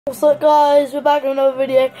What's up guys, we're back with another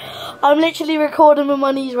video. I'm literally recording with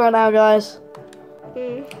my knees right now guys.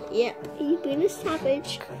 Yeah, you've been a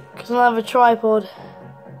savage. Because I don't have a tripod.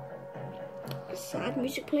 Sad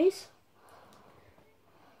music please.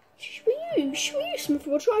 Should we use something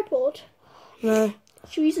for a tripod? No.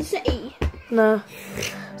 Should we use a settee? No.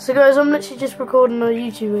 So guys, I'm literally just recording a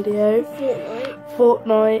YouTube video.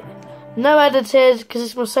 Fortnite. No edited, because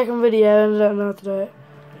it's my second video and I don't know how to do it.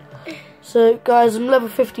 So guys, I'm level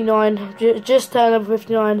 59, just turned level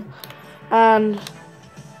 59, and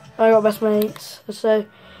I got best mates. So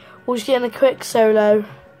we'll just get in a quick solo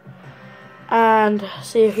and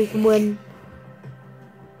see if we can win.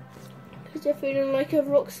 Because you're feeling like a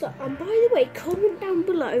rock star. And by the way, comment down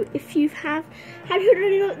below if you have you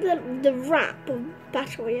heard of the rap of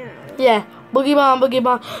Battle Royale? Yeah,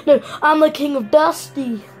 Boogeyman. No, I'm the king of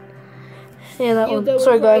Dusty. Yeah, that one.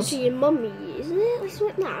 Sorry guys. To your mummy, isn't it? It's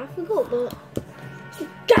like that. I forgot that. So,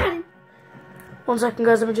 got it. 1 second,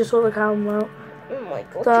 guys. Let me just sort the camera out. Oh my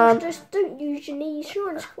god! Just don't use your knees.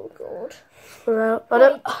 Oh god. I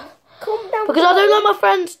don't. Comment down because below. I don't like my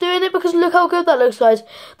friends doing it. Because look how good that looks, guys.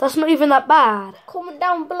 That's not even that bad. Comment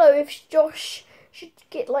down below if Josh should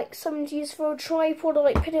get like something to use for a tripod or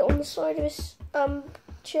like put it on the side of his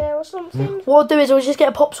chair or something. What I'll do is we'll just get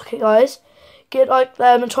a pop socket, guys. Get like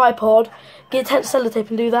a tripod, get 10 sellotape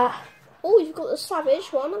and do that. Oh, you've got the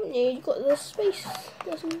savage one, haven't you? You've got the space.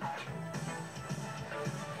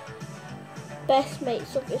 Best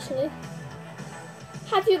mates, obviously.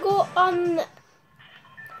 Have you got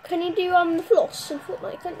Can you do the floss in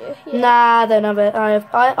Fortnite? Can't you? Yeah. Nah, I don't have it.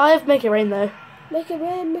 I have make it rain though. Make it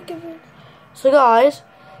rain. So guys,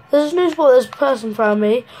 there's a new spot. There's a person found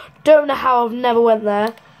me. Don't know how. I've never went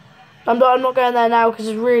there. I'm not going there now because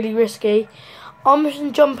it's really risky. I'm just going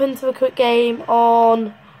to jump into a quick game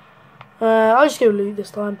on... I'll just go loot this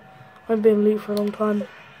time. I've been loot for a long time.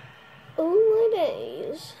 Oh my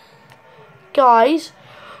days. Guys,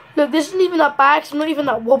 look, this isn't even that bad because I'm not even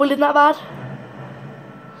that wobbling that bad.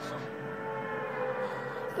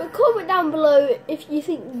 But comment down below if you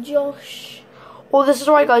think Josh... Oh, this is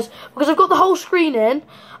right, guys. Because I've got the whole screen in.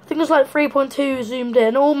 I think it's like 3.2 zoomed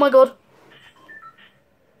in. Oh my god.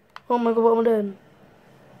 Oh my god, what am I doing?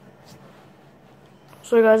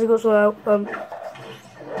 Sorry guys, I got so out.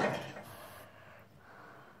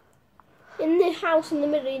 In the house in the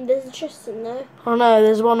middle, there's a chest in there. Oh no,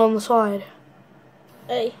 there's one on the side.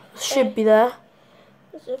 Hey. Should be there.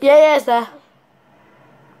 Yeah, it's there.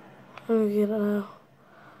 Let me get it now.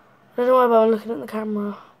 Don't worry about looking at the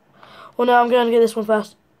camera. Oh no, I'm going to get this one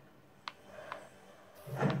first.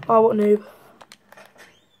 Oh, what a noob.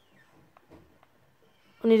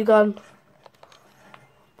 I need a gun.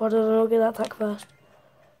 Why did I not get that attack first?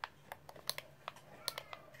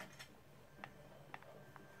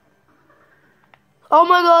 Oh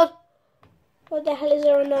my god! What the hell is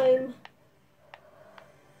there a gnome?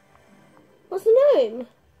 What's the gnome?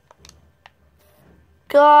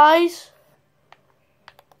 Guys!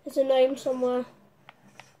 There's a gnome somewhere.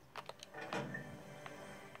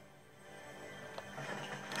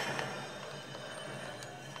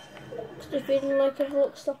 Just feeling like a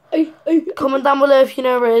rock star. Comment down below if you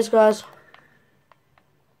know where it is, guys.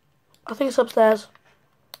 I think it's upstairs.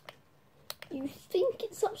 You think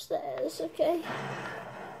it's upstairs, okay.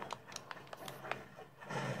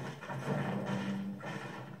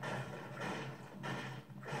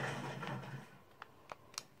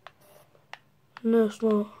 No, it's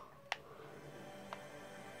not.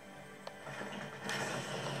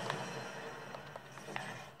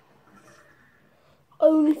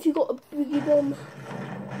 Only if you got a boogie bomb.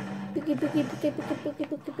 Boogie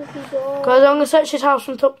bomb. Guys, I'm going to search this house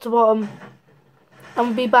from top to bottom. And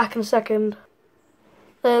we'll be back in a second.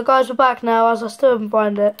 Guys, we're back now as I still haven't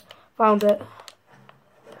found it.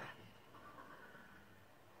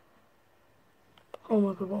 Oh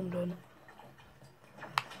my god, what am I doing?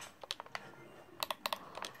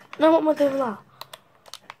 No, what am I doing with that?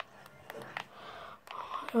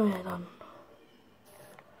 Oh yeah, done.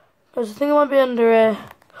 Guys, I think it might be under here.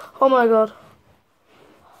 Oh my god.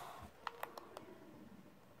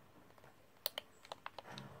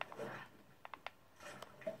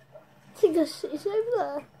 I think it's over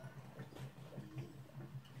there.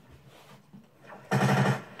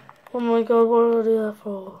 Oh my god, what did I do that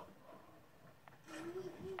for?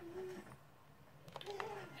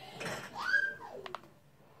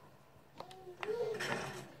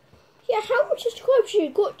 Yeah, how much subscribers you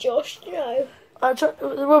got, Josh? Do you know?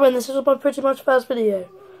 Robin, this is my pretty much first video.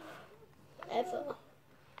 Ever.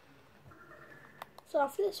 So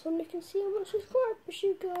after this one, you can see how much subscribers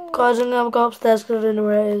you got. Guys, I'm going to go upstairs because I don't know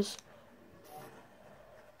where it is.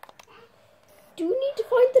 Do we need to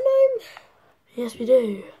find the gnome? Yes, we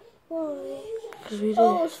do. Why? Because we do.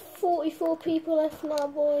 Oh, there's 44 people left now,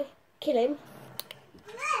 boy. Kill him.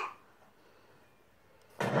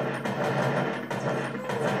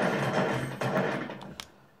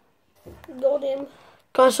 Got him.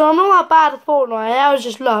 Guys, so I'm not that bad at Fortnite. That was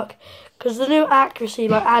just luck. Because the new accuracy,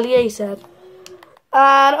 like Ali A said.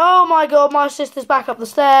 And, oh my god, my sister's back up the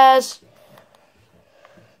stairs.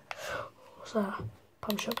 What's that?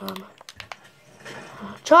 Pump shotgun.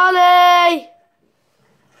 Charlie!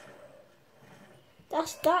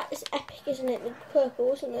 That is epic, isn't it? The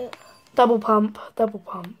purple, isn't it? Double pump, double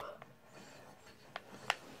pump.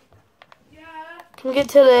 Yeah. Come get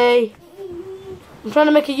Tilly. I'm trying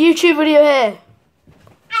to make a YouTube video here.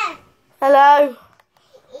 Hello.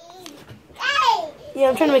 Yeah,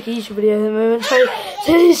 I'm trying to make a YouTube video at the moment. So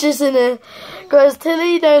Tilly's just in there. Guys,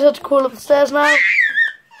 Tilly knows how to crawl up the stairs now.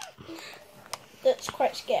 That's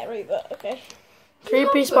quite scary, but okay.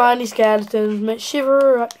 Creepy spiny skeletons make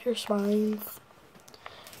shiver up your spines.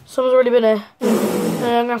 Someone's already been here. I'm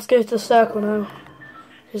going to have to go to the circle now.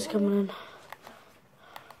 He's coming in.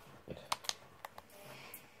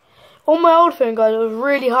 On my old phone, guys, it was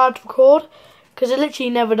really hard to record because I literally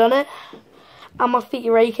never done it. And my feet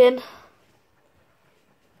are aching.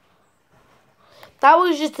 That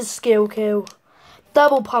was just a skill kill.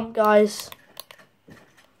 Double pump, guys.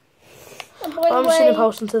 And by the I'm just going to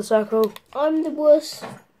pulse into the circle. I'm the worst.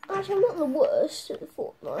 Actually, I'm not the worst at the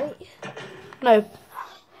Fortnite. No.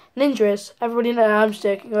 Ninja is. Everybody knows. I'm just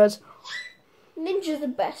joking, guys. Ninja's the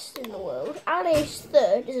best in the world. Ali's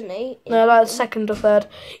third, isn't he? No, like second or third.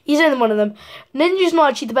 He's in one of them. Ninja's not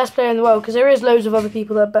actually the best player in the world because there is loads of other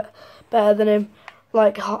people that are better than him.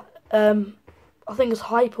 Like, I think it's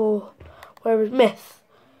Hype or where is Myth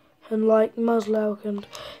and like Muzzlelock and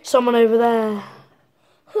someone over there.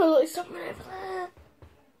 Oh, like someone over there.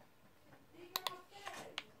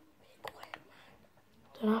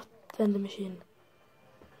 Don't have to vendor machine.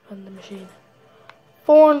 Vendor machine.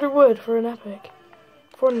 400 wood for an epic.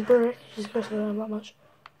 400 brick. Jesus Christ, I don't have that much.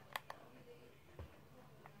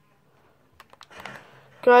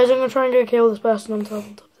 Guys, I'm going to try and go kill this person on top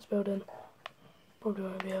of this building. Probably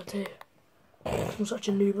won't be able to. I'm such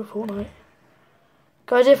a noob at Fortnite.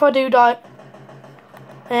 Guys, if I do die,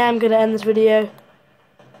 I am going to end this video.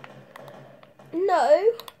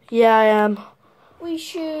 No. Yeah, I am. We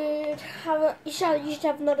should have you should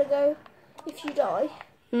have another go if you die.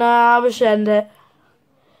 Nah, I should end it.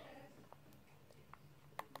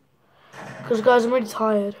 Because, guys, I'm really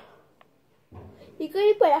tired. You're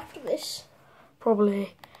going to bed after this.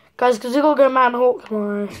 Probably. Guys, because we've got to go Mount Hawk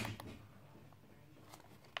tomorrow.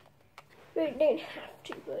 You don't have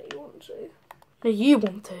to, but you want to. No, you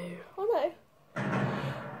want to. I know.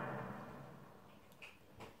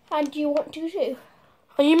 And you want to too.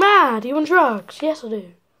 Are you mad? Are you on drugs? Yes, I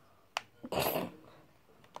do.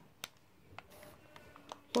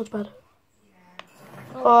 What's bad?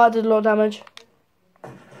 Oh, I did a lot of damage.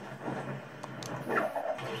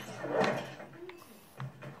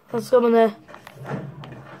 There's someone there.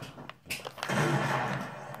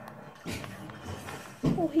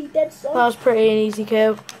 Oh, he dead, son. That was pretty an easy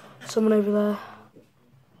kill. Someone over there.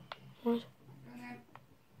 What?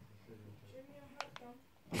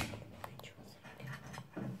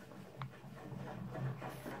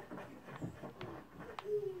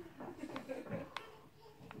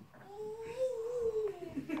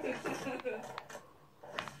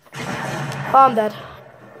 Oh, I'm dead.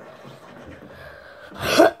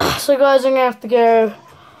 So guys, I'm going to have to go.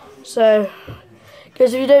 So,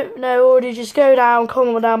 because if you don't know already, just go down,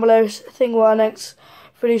 comment down below, think what our next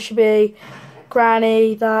video should be.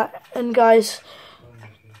 Granny, that, and guys,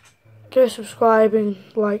 go subscribe and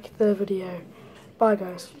like the video. Bye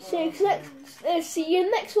guys. See you in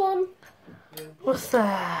the next one. What's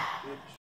that?